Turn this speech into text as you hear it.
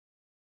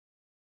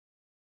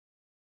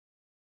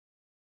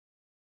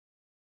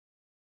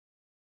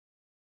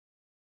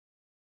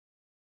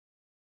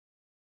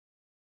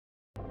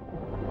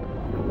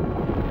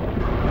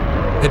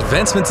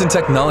Advancements in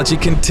technology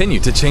continue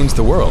to change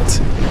the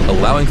world,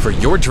 allowing for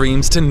your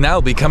dreams to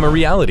now become a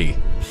reality.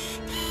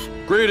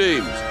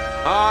 Greetings,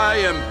 I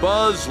am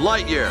Buzz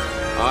Lightyear.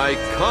 I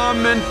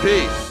come in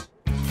peace.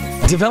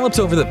 Developed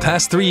over the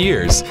past 3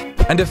 years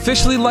and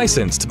officially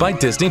licensed by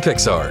Disney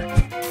Pixar,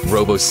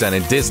 ROBOSEN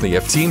and Disney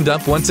have teamed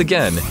up once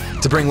again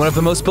to bring one of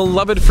the most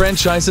beloved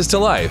franchises to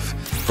life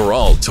for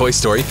all Toy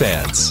Story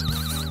fans.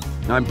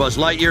 I'm Buzz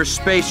Lightyear,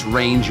 Space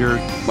Ranger.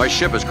 My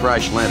ship has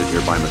crash-landed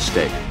here by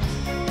mistake.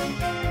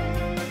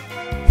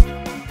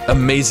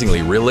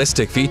 Amazingly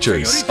realistic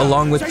features,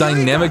 along with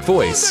dynamic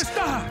voice.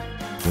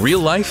 Real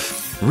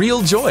life,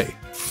 real joy.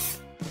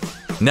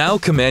 Now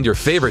command your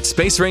favorite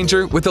Space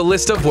Ranger with a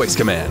list of voice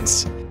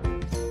commands.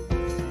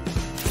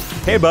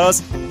 Hey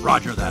Buzz,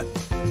 Roger that.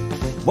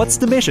 what's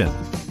the mission?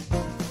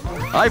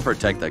 I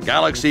protect the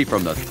galaxy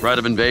from the threat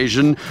of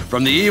invasion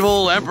from the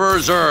evil Emperor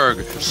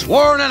Zurg,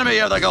 sworn enemy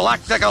of the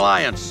Galactic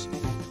Alliance.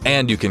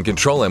 And you can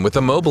control him with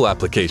a mobile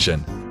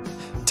application.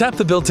 Tap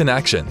the built-in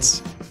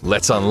actions.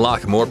 Let's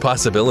unlock more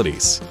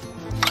possibilities.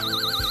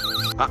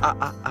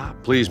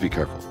 Please be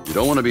careful. You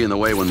don't want to be in the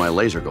way when my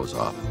laser goes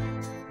off.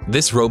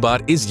 This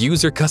robot is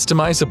user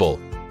customizable.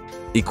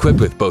 Equipped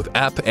with both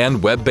app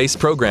and web-based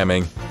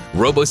programming,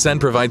 ROBOSEN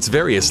provides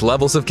various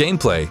levels of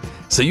gameplay,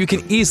 so you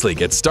can easily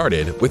get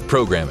started with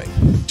programming.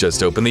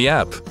 Just open the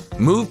app,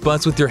 move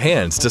Buzz with your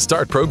hands to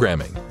start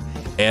programming.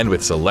 And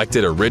with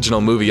selected original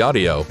movie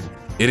audio,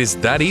 it is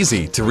that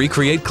easy to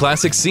recreate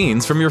classic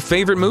scenes from your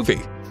favorite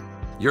movie.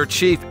 Your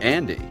chief,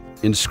 Andy,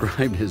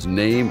 inscribed his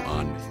name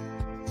on me.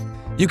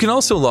 You can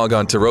also log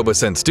on to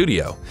ROBOSEN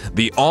Studio,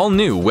 the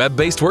all-new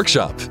web-based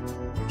workshop.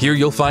 Here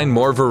you'll find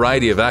more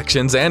variety of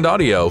actions and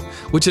audio,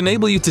 which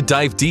enable you to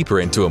dive deeper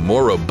into a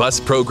more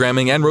robust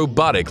programming and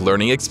robotic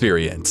learning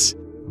experience.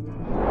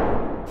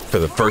 For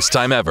the first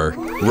time ever,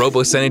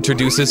 ROBOSEN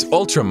introduces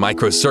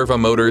ultra-micro servo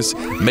motors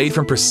made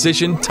from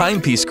precision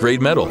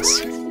timepiece-grade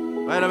metals.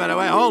 Wait a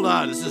minute, hold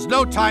on. This is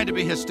no time to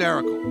be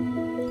hysterical.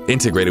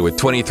 Integrated with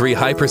 23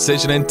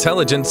 high-precision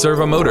intelligent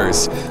servo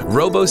motors,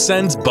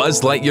 ROBOSEN's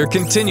Buzz Lightyear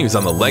continues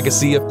on the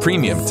legacy of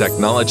premium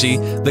technology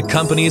the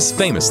company is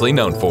famously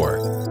known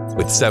for.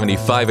 With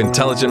 75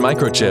 intelligent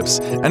microchips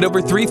and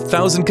over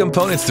 3,000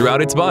 components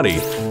throughout its body,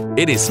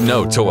 it is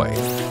no toy.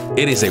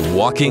 It is a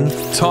walking,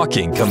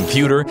 talking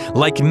computer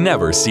like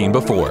never seen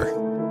before.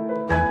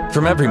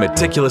 From every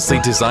meticulously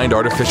designed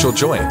artificial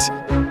joint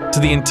to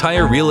the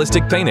entire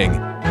realistic painting,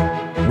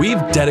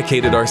 we've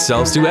dedicated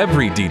ourselves to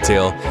every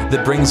detail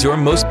that brings your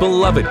most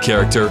beloved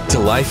character to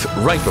life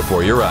right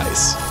before your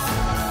eyes.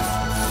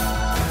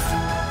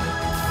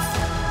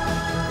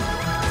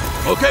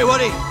 Okay,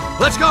 Woody,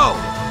 let's go!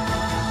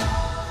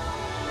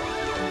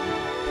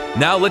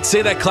 Now let's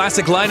say that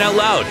classic line out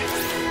loud.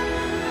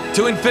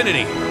 To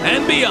infinity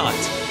and beyond.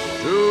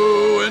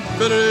 To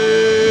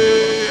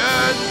infinity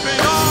and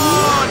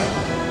beyond!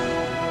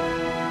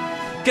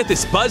 Get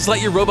this Buzz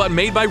Lightyear robot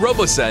made by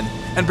ROBOSEN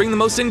and bring the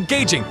most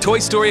engaging Toy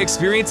Story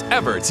experience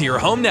ever to your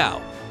home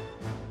now.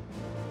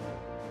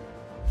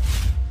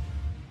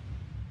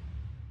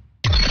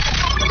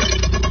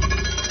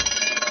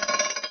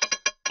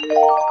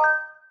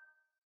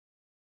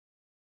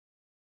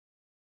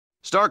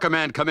 Star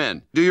Command, come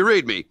in. Do you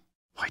read me?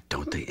 Why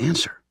don't they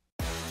answer?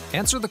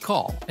 Answer the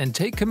call and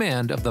take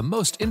command of the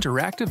most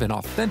interactive and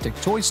authentic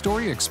Toy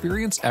Story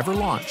experience ever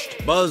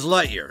launched. Buzz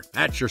Lightyear,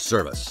 at your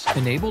service.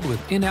 Enabled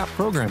with in-app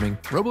programming,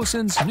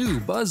 ROBOSEN's new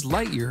Buzz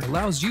Lightyear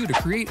allows you to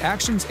create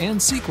actions and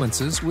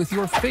sequences with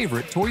your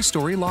favorite Toy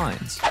Story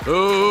lines.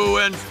 To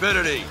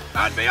infinity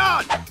and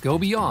beyond! Go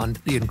beyond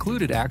the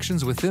included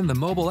actions within the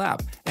mobile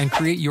app and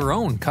create your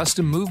own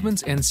custom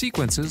movements and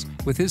sequences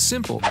with his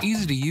simple,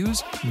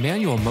 easy-to-use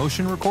manual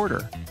motion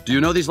recorder. Do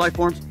you know these life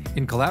forms?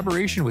 In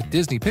collaboration with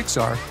Disney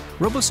Pixar,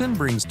 ROBOSEN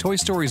brings Toy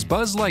Story's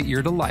Buzz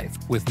Lightyear to life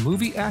with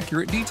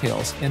movie-accurate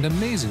details and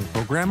amazing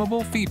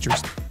programmable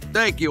features.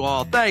 Thank you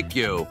all, thank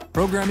you!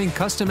 Programming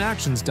custom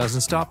actions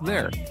doesn't stop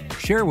there.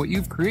 Share what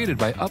you've created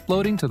by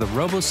uploading to the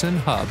ROBOSEN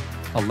Hub,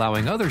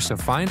 allowing others to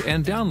find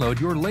and download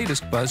your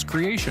latest Buzz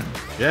creation.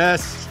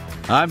 Yes,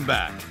 I'm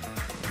back.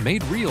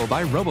 Made real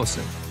by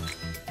ROBOSEN.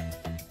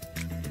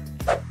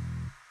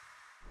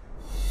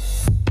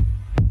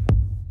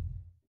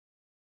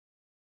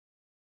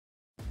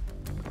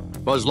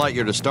 Buzz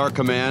Lightyear to Star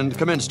Command.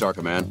 Come in, Star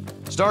Command.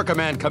 Star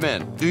Command, come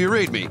in. Do you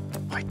read me?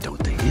 Why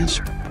don't they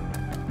answer?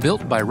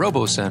 Built by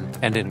ROBOSEN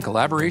and in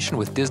collaboration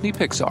with Disney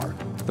Pixar,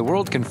 the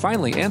world can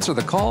finally answer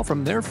the call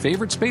from their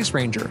favorite Space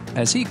Ranger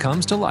as he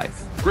comes to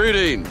life.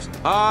 Greetings,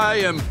 I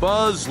am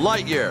Buzz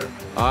Lightyear.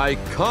 I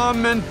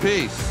come in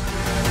peace.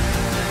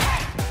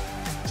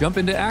 Jump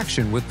into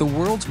action with the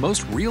world's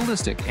most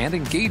realistic and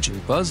engaging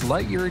Buzz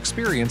Lightyear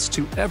experience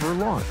to ever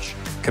launch.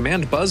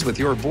 Command Buzz with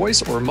your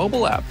voice or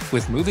mobile app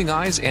with moving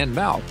eyes and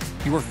mouth.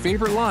 Your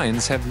favorite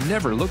lines have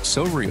never looked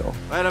so real.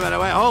 Wait a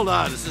minute, hold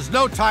on. This is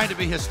no time to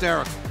be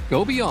hysterical.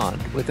 Go beyond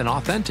with an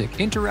authentic,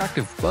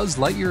 interactive Buzz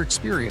Lightyear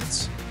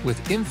experience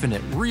with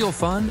infinite real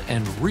fun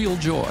and real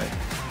joy.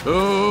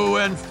 To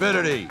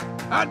infinity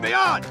and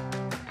beyond!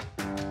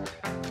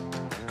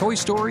 Toy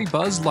Story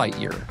Buzz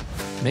Lightyear.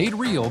 made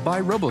real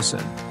by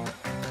ROBOSEN.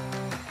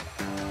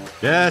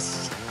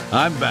 Yes,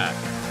 I'm back.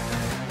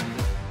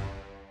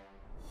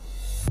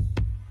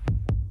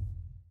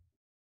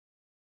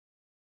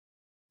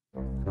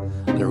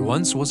 There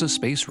once was a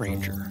space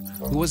ranger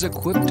who was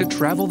equipped to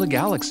travel the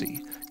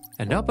galaxy,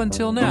 and up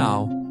until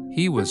now,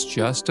 he was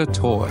just a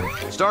toy.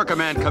 Star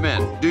Command, come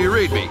in. Do you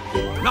read me?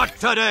 Not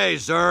today,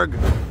 Zurg.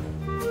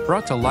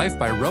 Brought to life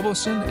by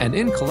ROBOSEN and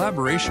in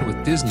collaboration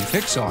with Disney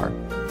Pixar,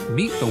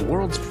 meet the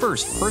world's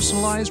first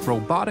personalized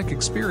robotic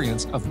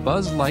experience of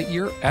Buzz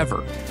Lightyear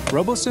ever.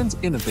 ROBOSEN's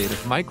innovative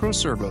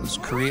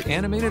microservos create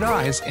animated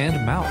eyes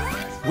and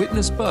mouth.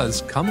 Witness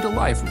Buzz come to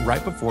life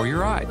right before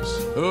your eyes.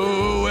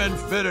 To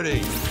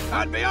infinity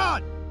and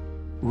beyond.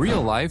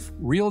 Real life,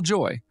 real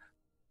joy.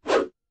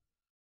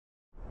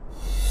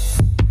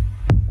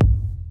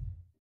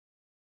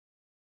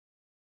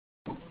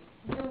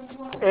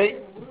 Hey.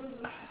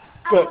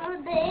 Good.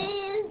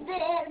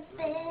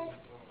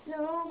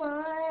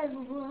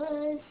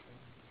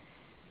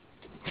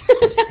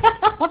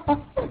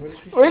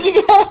 Where'd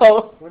you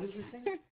go? What did you think?